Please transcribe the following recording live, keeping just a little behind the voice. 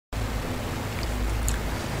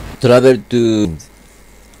トラベルトゥー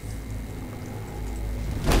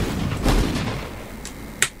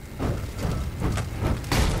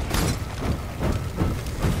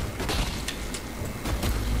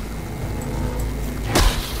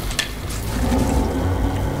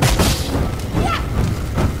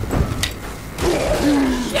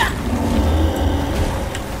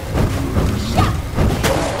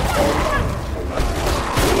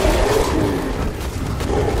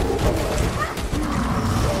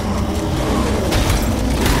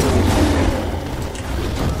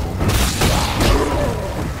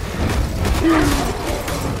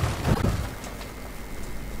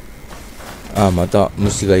あ、また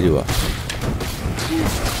虫がいるわ。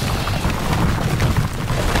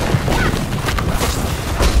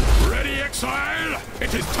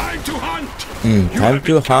うん、time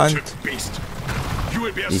to hunt.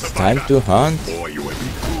 It's time to hunt. なん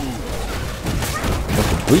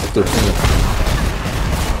かブイッとしてんのか。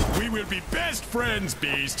We will be best friends,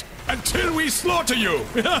 beast, until we slaughter you.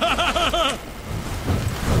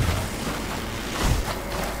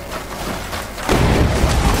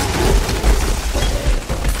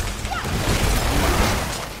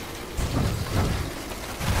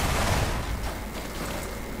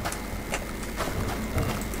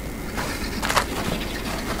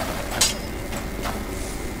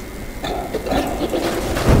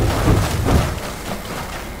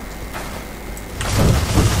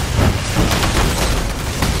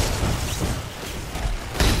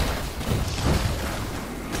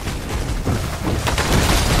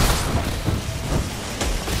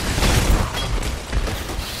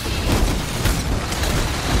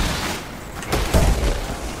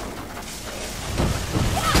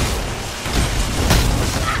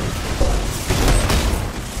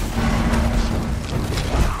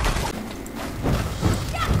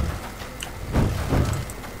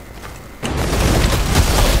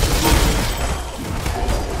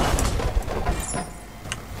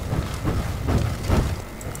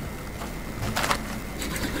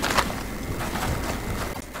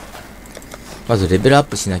 まずレベルアッ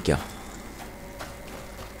プしなきゃ。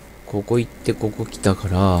ここ行ってここ来たか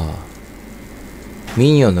ら、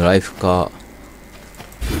ミニオンのライフか。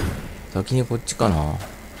先にこっちかな。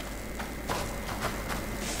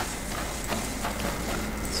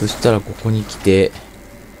そしたらここに来て、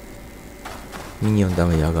ミニオンダ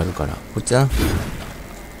メージ上がるから。こっちだな。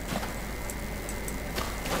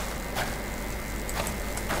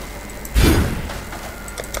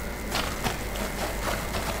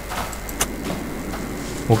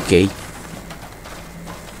オッケー。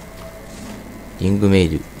リングメ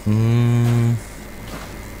ール。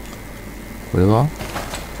これは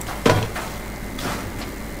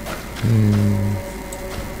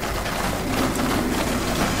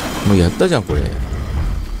もうやったじゃん、これ。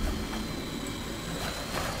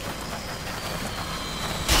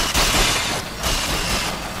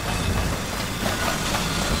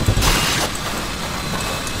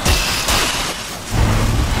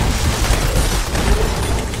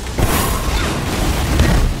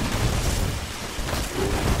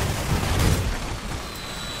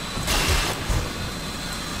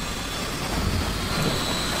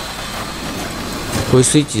こういう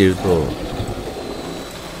スイッチ入れると、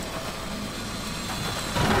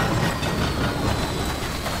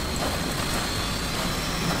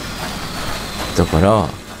だから、こ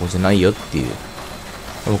こじゃないよっていう。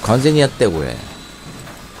もう完全にやったよ、これ。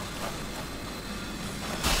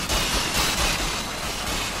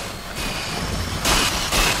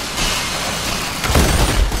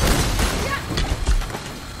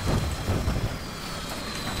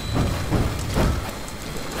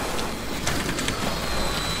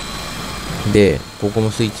で、ここ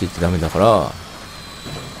もスイッチ入れてダメだから、こ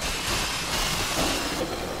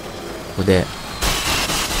こで、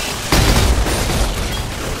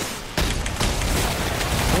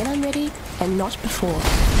When I'm ready and not before.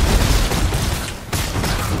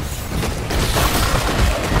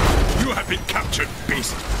 You have been captured,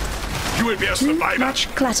 beast. You will be a survivor,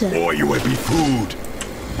 much clutter. or you will be food.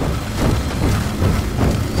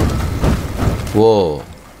 おお。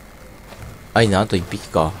アイナあと一匹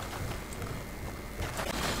か。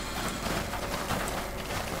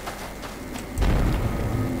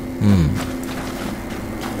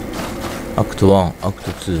アクト1、アクト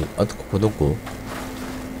2、あとここどこ？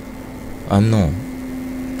あんの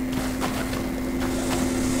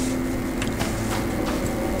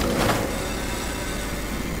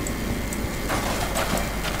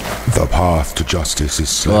The path to justice is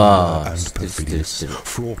slow and perfidious,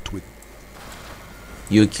 fraught with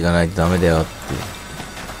勇気がないとダメだよって。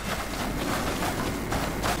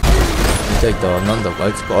いたいた、なんだかあ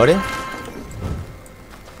いつか、あれ？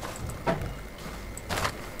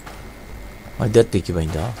あ、どうやって行けばいい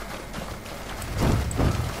んだ？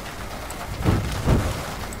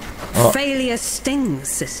 Failure stings,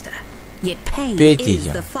 sister. Yet pain Piety is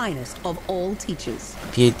じゃん。 the finest of all teachers.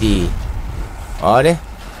 ピエティ。あれ？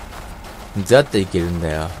どうやって行けるん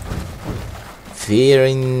だよ。Fear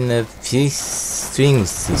in the string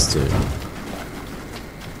sister.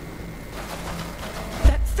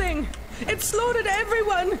 That thing! It slaughtered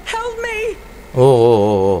everyone! Help me! おうおう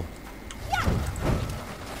おうおう。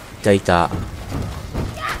いたいた。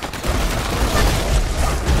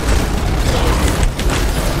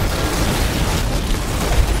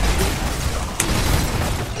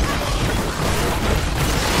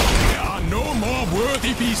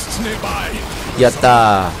やっ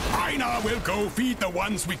たー。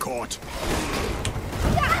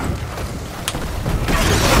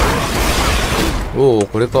おお、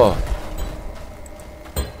これか。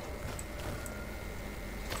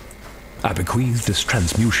I bequeath this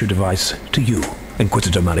transmutation device to you,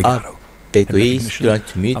 Inquisitor Maligaro. Bequeath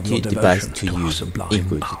transmutation device to you,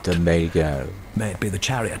 Inquisitor Maligaro. May it be the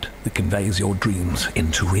chariot that conveys your dreams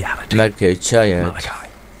into reality. Malachi chariot. Malachi,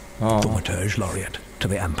 Thaumaturge Laureate to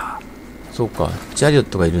the Empire. そうか、チャリオッ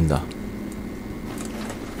トがいるんだ。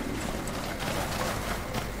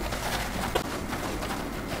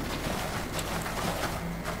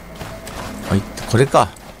はい、これか、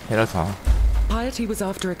ヘラさん。Piety was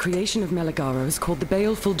after a creation of Meligaro's called the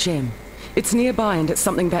Baleful Gem. It's nearby and it's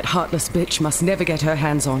something that heartless bitch must never get her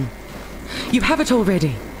hands on. You have it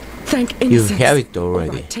already. Thank innocence. You have it already.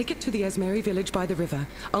 All right, take it to the Esmeri village by the river.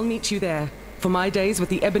 I'll meet you there. For my days with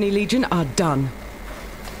the Ebony Legion are done.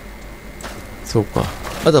 そうか、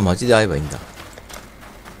まだ街で会えばいいんだ。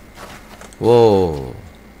おお、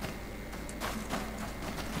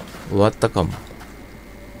終わったかも。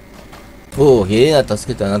おお、ヘレナ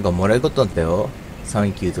助けたらなんかもらえることになったよ。サ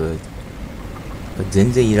ンキューとか言って。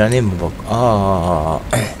全然いらねえもんばっか。ああ、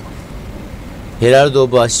ヘラルド・オ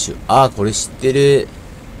ブ・アッシュ。ああ、これ知ってる。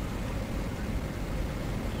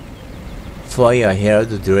ファイア・ヘラル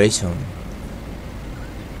ド・デュレーション。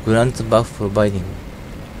グランツ・バフ・プロバイディング。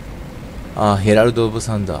ああ、ヘラルド・オブ・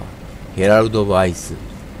サンダー。ヘラルド・オブ・アイス。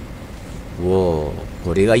おお、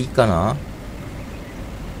これがいいかな。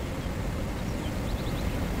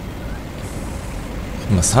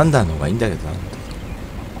まあ、サンダーの方がいいんだけどな。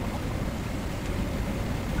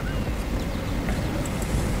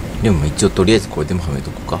でも一応とりあえずこれでもはめ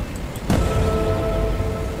とこうか。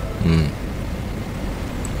うん。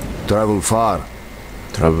Travel far.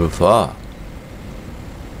 Travel far.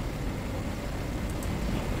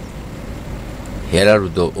 ヘラ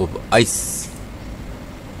ルド・オブ・アイス。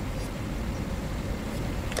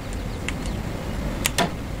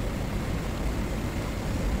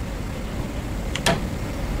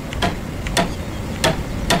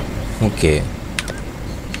OK。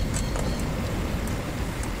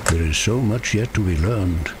There is so much yet to be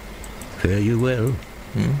learned. Fare you well.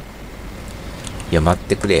 いや、待っ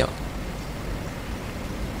てくれよ。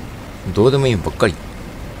どうでもいいばっかり。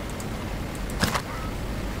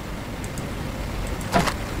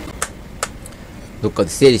どっかで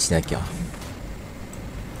整理しなきゃ。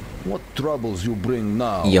What troubles you bring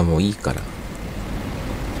now? いや、もういいから。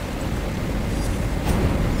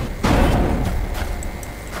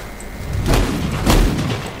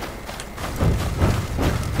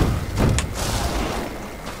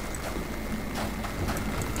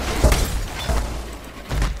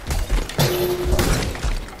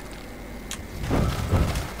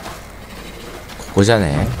ここじゃ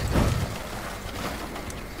ね？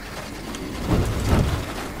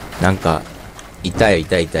なんかいたよ、い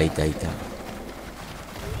た。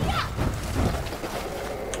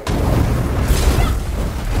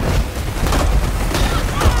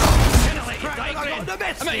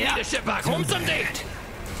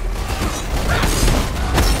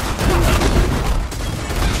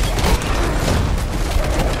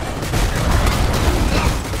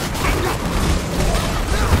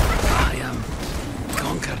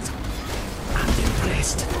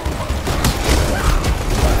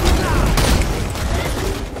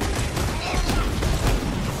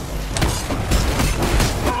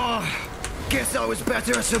I was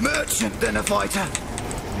better as a merchant than a fighter.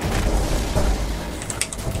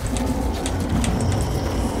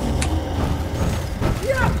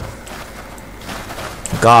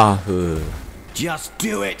 Gafu. Just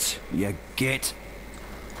do it, you git.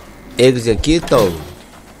 Execute.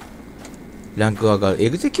 ランク上がる。エ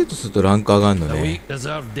グゼキュートするとランク上がるのね。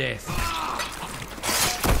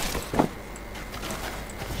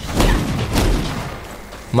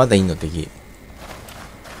まだいんの敵。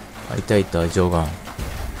あ、いた上眼。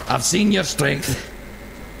I've seen your strength.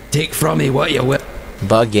 Take from me what you will.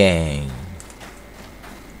 バゲン。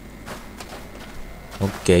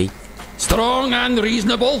OK。Strong and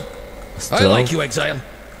reasonable. I like you, Exile.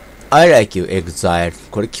 I like you, Exile.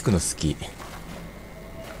 これ聞くの好き。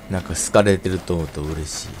なんか好かれてると思うと嬉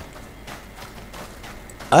しい。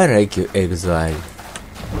I like you, Exile.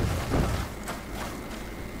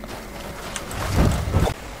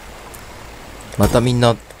 またみん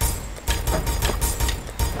な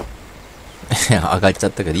上がっちゃ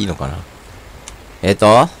ったけどいいのかな。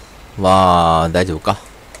わー、大丈夫か。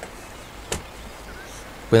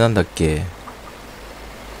これなんだっけ。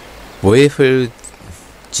ボエフェル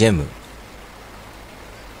ジェム。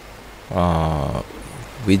ウ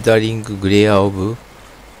ィダリンググレアオブ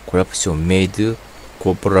コラプションメイド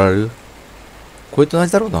コーポラル。これと同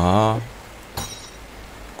じだろうな。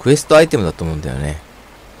クエストアイテムだと思うんだよね。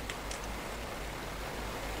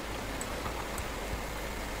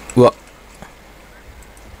うわ。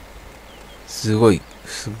すごい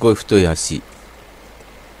太い足。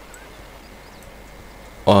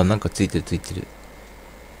なんかついてる。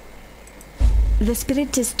The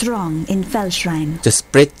spirit is strong in Fell Shrine. The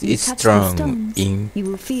spirit is strong in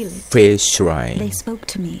Fell Shrine. They spoke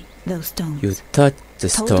to me, those stones. You touch the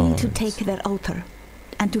Told me stones. to take their altar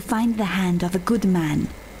and to find the hand of a good man.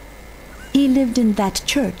 He lived in that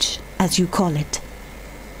church, as you call it.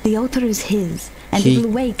 The altar is his, and it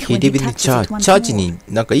will wake when he touches it once more. チャーチに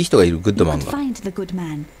なんかいい人がいる、グッドマン You が。 could find the good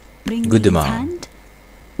man. Bring me Good his man. hand.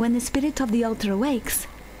 When the spirit of the altar awakes,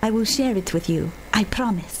 I will share it with you. I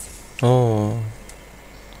promise.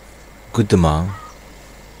 グッドマン。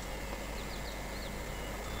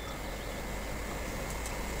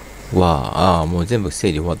もう全部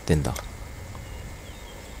整理終わってんだ。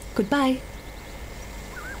Goodbye.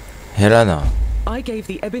 ヘラナ。I gave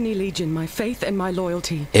the Ebony Legion my faith and my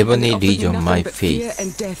loyalty. Ebony and they offered me Legion, nothing my but fear faith.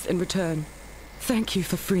 and death in return. Thank you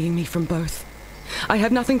for freeing me from both. I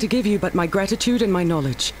have nothing to give you but my gratitude and my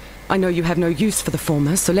knowledge. I know you have no use for the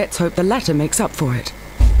former, so let's hope the latter makes up for it.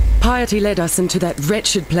 Piety led us into that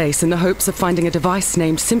wretched place in the hopes of finding a device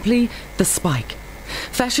named simply the Spike.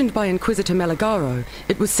 Fashioned by Inquisitor Meligaro,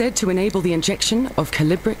 it was said to enable the injection of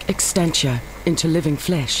calibric extantia into living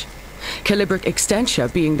flesh. Calibric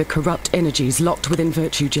extantia being the corrupt energies locked within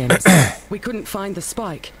virtue gems. We couldn't find the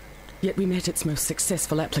Spike, yet we met its most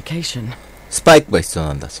successful application. スパイクが必要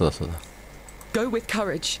なんだ。そうだ。Go with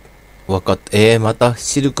courage. わかった。また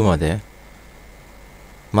シルクまで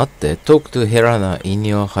待って。Talk to Helena in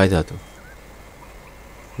your hideout.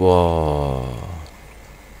 わー。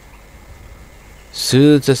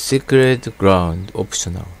Through the secret ground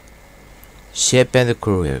optional. Shape and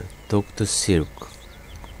cruel. Talk to Silk.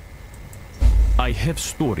 I have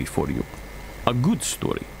story for you. A good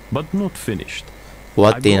story, but not finished. 終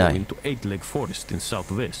わってい I な go い。 into Eight-Leg Forest in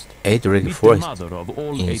southwest. Eight-Leg Meet the Forest mother of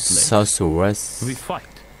all in Eight-Leg. southwest. We fight.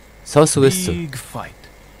 Southwest. Big fight.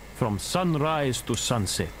 From sunrise to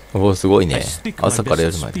sunset. すごい I ね。 stick my 朝から best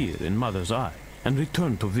夜まで。 spear in mother's eye and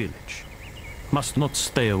return to village. Must not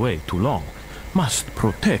stay away too long. Must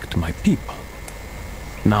protect my people.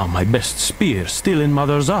 Now my best spear still in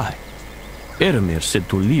mother's eye. Eremir said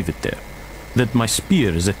to leave it there. That my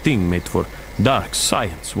spear is a thing made for dark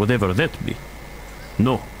science, whatever that be.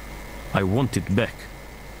 No, I want it back.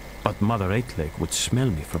 But Mother Eight-Leg would smell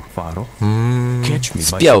me from far off. Catch me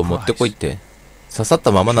ス by ピアを持ってこいっ surprise. て。刺さっ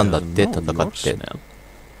たままなんだって、 She'll 戦 know っ your て。 smell.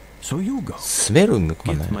 So you go. スメるの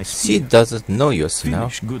かな Get my ?She spear. doesn't know your smell.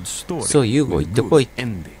 Finish good story. So you go, with 行ってこい。 good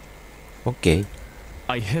ending.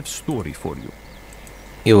 OK。I have story for you.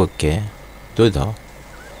 いい OK？ どれだ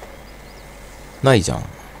ないじゃん。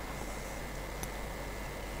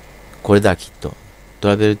これだ、きっと。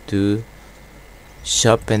Travel to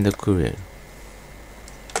Sharp and Cruel。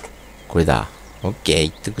これだ。OK、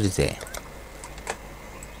行ってくるぜ。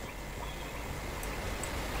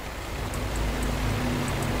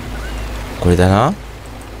これだな。